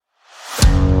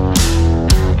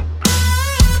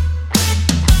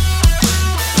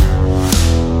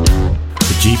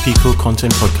GP Core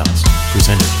Content Podcast,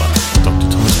 presented by Dr.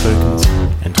 Thomas Perkins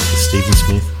and Dr. Stephen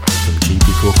Smith from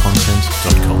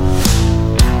gpcorecontent.com.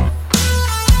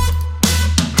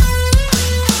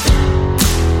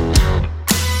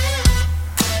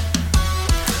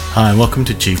 Hi, and welcome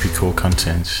to GP Core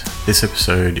Content. This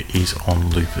episode is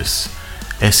on lupus,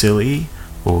 SLE,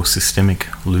 or systemic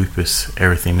lupus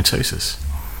erythematosus.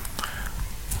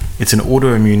 It's an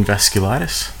autoimmune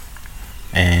vasculitis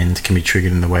and can be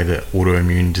triggered in the way that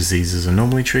autoimmune diseases are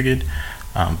normally triggered,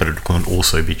 but it can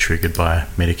also be triggered by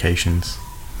medications.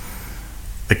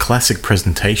 The classic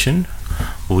presentation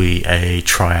will be a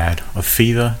triad of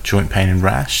fever, joint pain and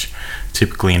rash,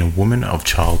 typically in a woman of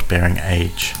childbearing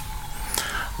age.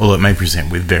 Although it may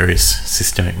present with various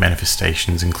systemic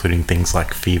manifestations, including things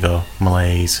like fever,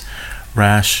 malaise,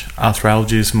 rash,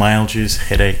 arthralgias, myalgias,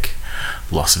 headache,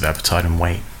 loss of appetite and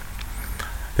weight.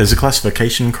 There's a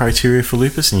classification criteria for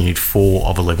lupus, and you need 4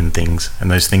 of 11 things, and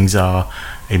those things are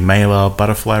a malar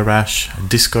butterfly rash, a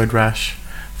discoid rash,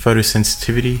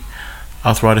 photosensitivity,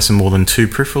 arthritis in more than 2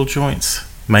 peripheral joints,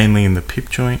 mainly in the pip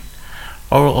joint,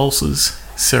 oral ulcers,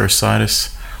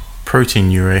 serositis,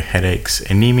 proteinuria, headaches,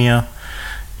 anemia,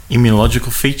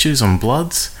 immunological features on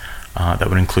bloods. That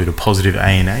would include a positive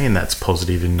ANA, and that's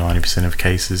positive in 90% of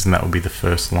cases, and that would be the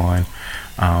first line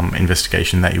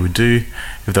investigation that you would do.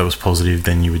 If that was positive,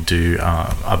 then you would do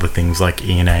other things like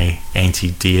ENA,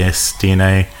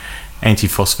 anti-dsDNA,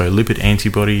 anti-phospholipid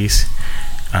antibodies,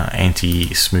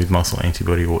 anti-smooth muscle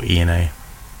antibody, or ENA.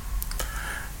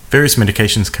 Various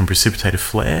medications can precipitate a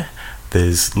flare.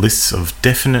 There's lists of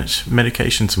definite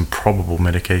medications and probable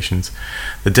medications.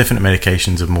 The definite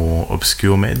medications are more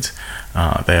obscure meds.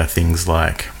 They are things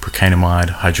like procainamide,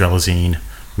 hydralazine,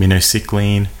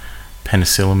 minocycline,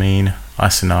 penicillamine,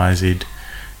 isoniazid,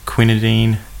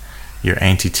 quinidine, your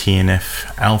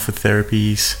anti-TNF alpha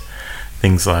therapies,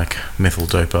 things like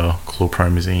methyldopa,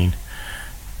 chlorpromazine.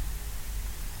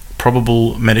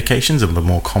 Probable medications are the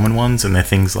more common ones, and they're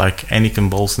things like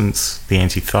anticonvulsants, the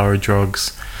antithyroid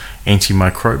drugs,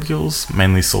 antimicrobials,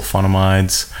 mainly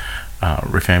sulfonamides,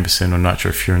 rifampicin or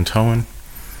nitrofurantoin,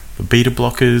 the beta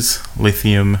blockers,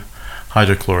 lithium,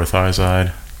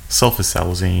 hydrochlorothiazide,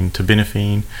 sulfasalazine,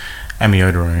 terbinafine,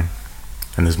 amiodarone,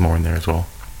 and there's more in there as well.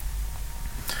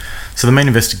 So the main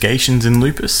investigations in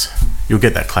lupus, you'll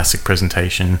get that classic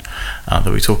presentation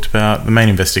that we talked about. The main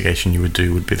investigation you would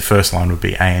do would be, the first line would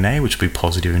be ANA, which would be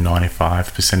positive in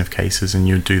 95% of cases, and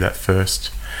you would do that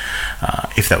first.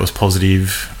 If that was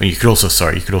positive, you could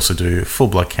also do full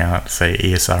blood count, say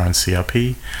ESR and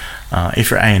CRP.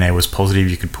 If your ANA was positive,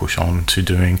 you could push on to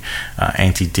doing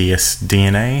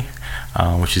anti-dsDNA,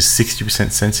 which is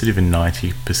 60% sensitive and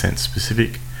 90%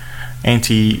 specific,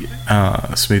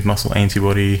 anti-smooth muscle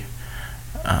antibody,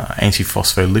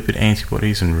 anti-phospholipid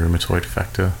antibodies, and rheumatoid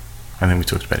factor. I think we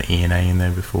talked about ENA in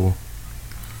there before.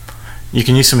 You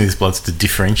can use some of these bloods to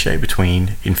differentiate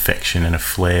between infection and a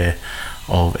flare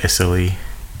of SLE.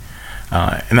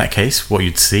 In that case, what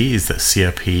you'd see is that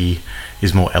CRP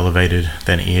is more elevated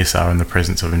than ESR in the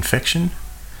presence of infection.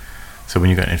 So when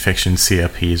you've got an infection,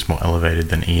 CRP is more elevated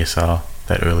than ESR,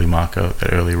 that early marker,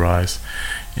 that early rise.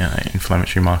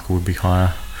 Inflammatory marker would be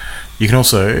higher. You can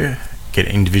also get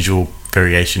individual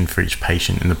variation for each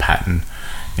patient in the pattern,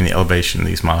 in the elevation of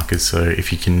these markers. So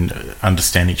if you can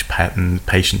understand each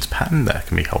patient's pattern, that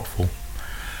can be helpful.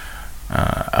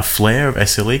 A flare of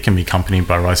SLE can be accompanied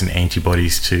by rising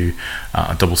antibodies to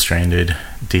double-stranded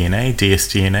DNA,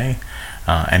 dsDNA,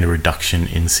 and a reduction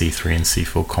in C3 and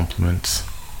C4 complements.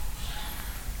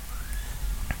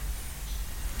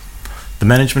 The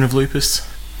management of lupus.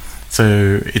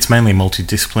 So it's mainly a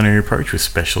multidisciplinary approach with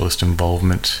specialist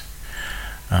involvement.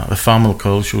 The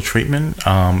pharmacological treatment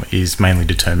is mainly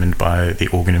determined by the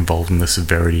organ involved and the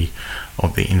severity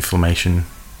of the inflammation.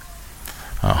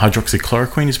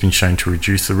 Hydroxychloroquine has been shown to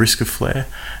reduce the risk of flare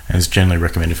and is generally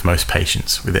recommended for most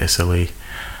patients with SLE.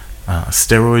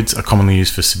 Steroids are commonly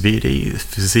used for severe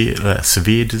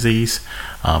disease,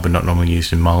 but not normally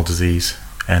used in mild disease.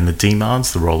 And the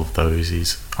DMARDs, the role of those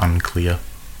is unclear.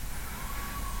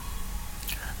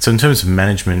 So in terms of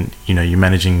management, you're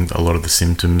managing a lot of the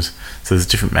symptoms. So there's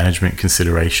different management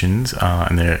considerations,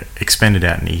 and they're expanded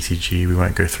out in ECG. We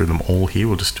won't go through them all here.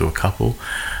 We'll just do a couple.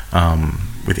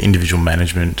 With individual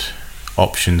management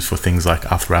options for things like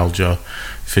arthralgia,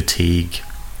 fatigue.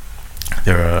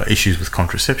 There are issues with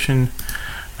contraception.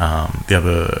 The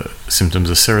other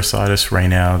symptoms are serositis,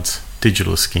 Raynaud's,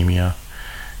 digital ischemia,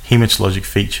 hematologic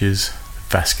features,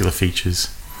 vascular features,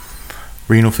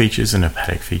 renal features, and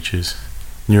hepatic features,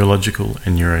 neurological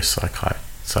and neuropsychiatric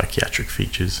psychiatric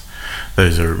features.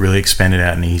 Those are really expanded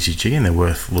out in ECG, and they're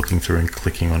worth looking through and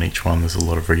clicking on each one. There's a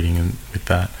lot of reading with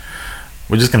that.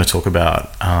 We're just going to talk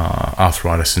about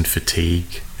arthritis and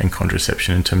fatigue and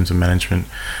contraception in terms of management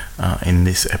in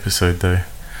this episode, though.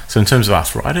 So in terms of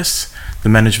arthritis, the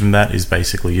management of that is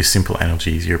basically your simple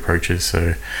analgesia approaches,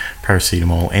 so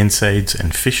paracetamol, NSAIDs,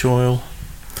 and fish oil.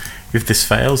 If this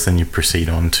fails, then you proceed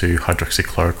on to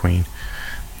hydroxychloroquine.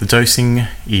 The dosing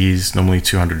is normally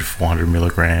 200 to 400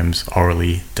 milligrams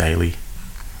orally daily.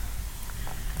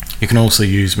 You can also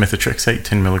use methotrexate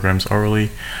 10 milligrams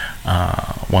orally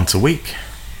once a week,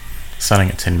 starting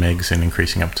at 10 megs and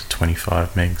increasing up to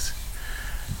 25 megs.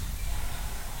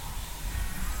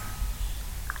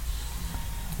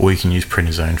 Or you can use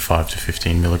prednisone 5 to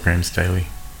 15 milligrams daily.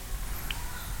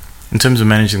 In terms of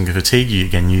managing the fatigue, you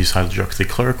again use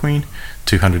hydroxychloroquine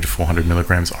 200 to 400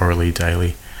 milligrams orally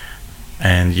daily.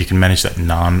 And you can manage that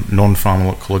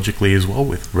non-pharmacologically as well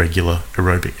with regular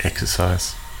aerobic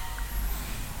exercise.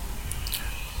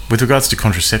 With regards to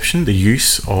contraception, the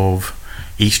use of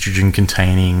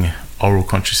estrogen-containing oral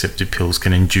contraceptive pills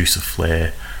can induce a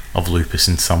flare of lupus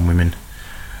in some women.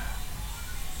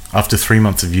 After 3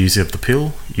 months of use of the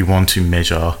pill, you want to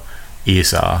measure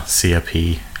ESR,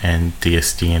 CRP, and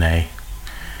dsDNA.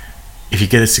 If you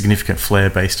get a significant flare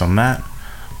based on that,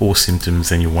 or symptoms,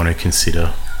 then you want to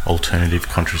consider alternative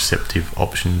contraceptive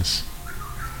options.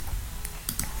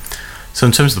 So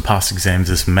in terms of the past exams,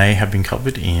 this may have been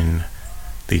covered in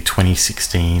the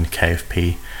 2016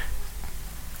 KFP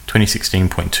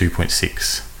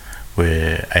 2016.2.6,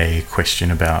 where a question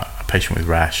about a patient with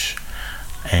rash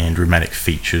and rheumatic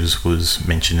features was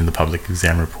mentioned in the public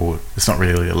exam report. It's not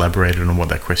really elaborated on what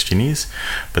that question is,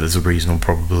 but there's a reasonable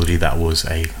probability that was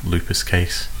a lupus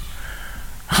case.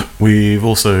 We've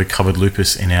also covered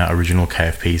lupus in our original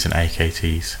KFPs and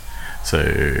AKTs. So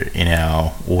in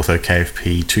our Ortho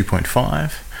KFP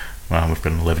 2.5, we've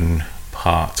got an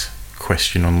 11-part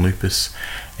question on lupus,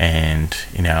 and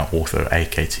in our Ortho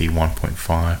AKT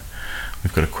 1.5,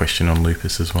 we've got a question on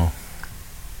lupus as well.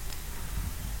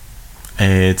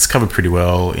 It's covered pretty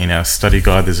well in our study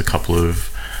guide. There's a couple of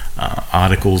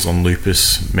articles on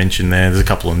lupus mentioned there. There's a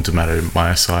couple on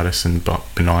dermatomyositis and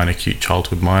benign acute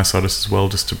childhood myositis as well,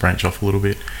 just to branch off a little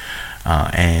bit.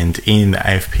 And in the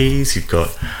AFPs, you've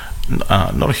got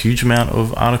not a huge amount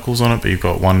of articles on it, but you've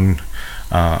got one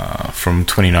from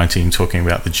 2019 talking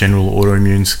about the general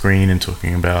autoimmune screen and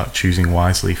talking about choosing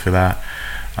wisely for that.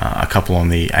 A couple on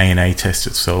the ANA test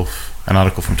itself, an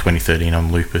article from 2013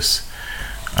 on lupus,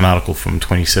 an article from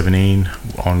 2017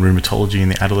 on rheumatology in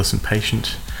the adolescent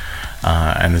patient,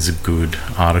 and there's a good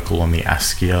article on the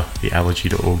ASCIA, the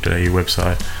allergy.org.au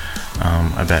website,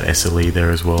 about SLE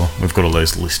there as well. We've got all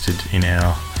those listed in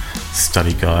our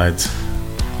study guides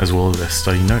as well as our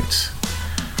study notes.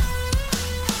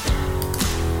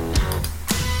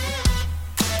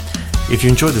 If you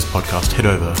enjoyed this podcast, head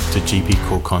over to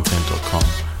gpcorecontent.com,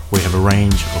 where we have a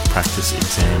range of practice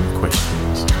exam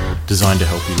questions designed to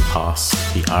help you pass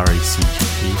the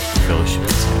RACGP fellowship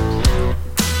exams.